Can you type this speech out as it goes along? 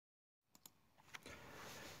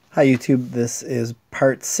Hi YouTube, this is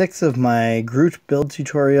part 6 of my Groot build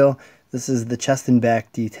tutorial. This is the chest and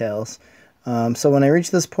back details. So when I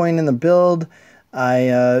reached this point in the build,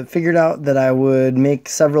 I figured out that I would make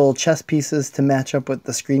several chest pieces to match up with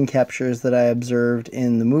the screen captures that I observed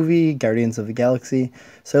in the movie Guardians of the Galaxy.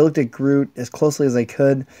 So I looked at Groot as closely as I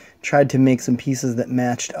could, tried to make some pieces that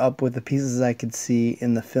matched up with the pieces I could see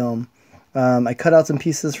in the film. I cut out some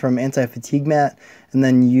pieces from anti-fatigue mat and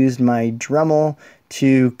then used my Dremel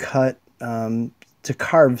to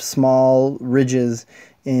carve small ridges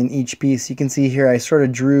in each piece. You can see here I sort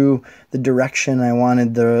of drew the direction I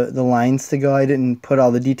wanted the lines to go. I didn't put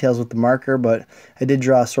all the details with the marker, but I did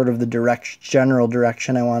draw sort of the general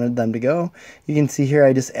direction I wanted them to go. You can see here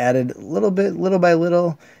I just added a little bit, little by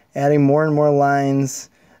little, adding more and more lines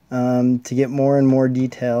to get more and more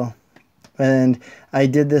detail. And I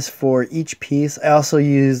did this for each piece. I also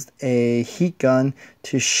used a heat gun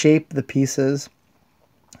to shape the pieces.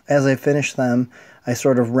 As I finished them, I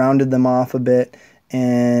sort of rounded them off a bit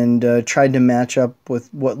and tried to match up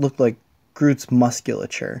with what looked like Groot's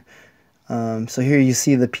musculature. So here you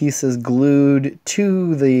see the pieces glued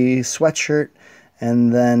to the sweatshirt,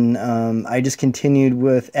 and then I just continued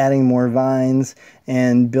with adding more vines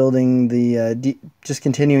and building just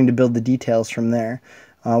continuing to build the details from there.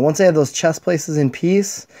 Once I had those chest places in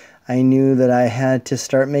piece, I knew that I had to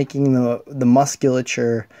start making the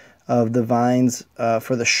musculature of the vines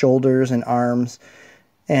for the shoulders and arms.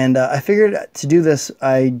 And I figured to do this,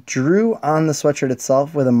 I drew on the sweatshirt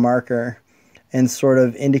itself with a marker and sort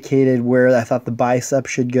of indicated where I thought the bicep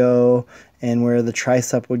should go and where the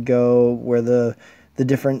tricep would go, where the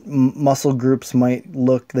different muscle groups might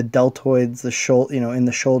look, the deltoids, the shoulder, in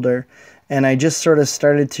the shoulder. And I just sort of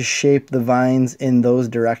started to shape the vines in those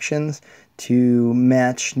directions to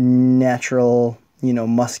match natural,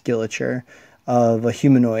 musculature of a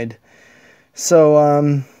humanoid.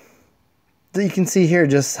 So you can see here,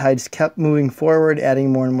 I just kept moving forward,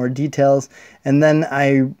 adding more and more details. And then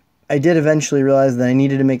I did eventually realize that I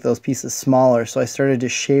needed to make those pieces smaller. So I started to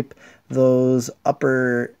shape those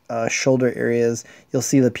upper shoulder areas. You'll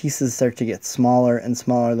see the pieces start to get smaller and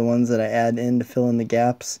smaller. The ones that I add in to fill in the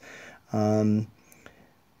gaps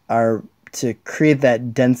are to create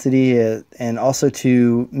that density and also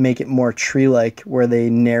to make it more tree-like where they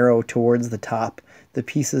narrow towards the top. The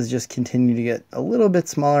pieces just continue to get a little bit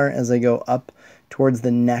smaller as I go up towards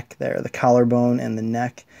the neck there, the collarbone and the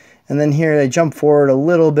neck. And then here I jump forward a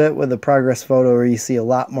little bit with a progress photo where you see a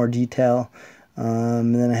lot more detail.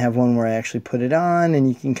 And then I have one where I actually put it on, and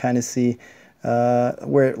you can kind of see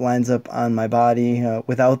where it lines up on my body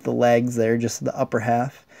without the legs there, just the upper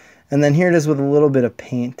half. And then here it is with a little bit of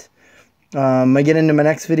paint. I get into my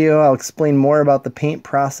next video, I'll explain more about the paint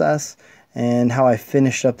process and how I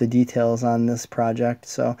finished up the details on this project.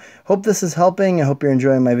 So hope this is helping. I hope you're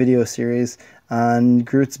enjoying my video series on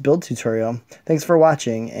Groot's build tutorial. Thanks for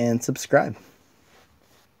watching, and subscribe.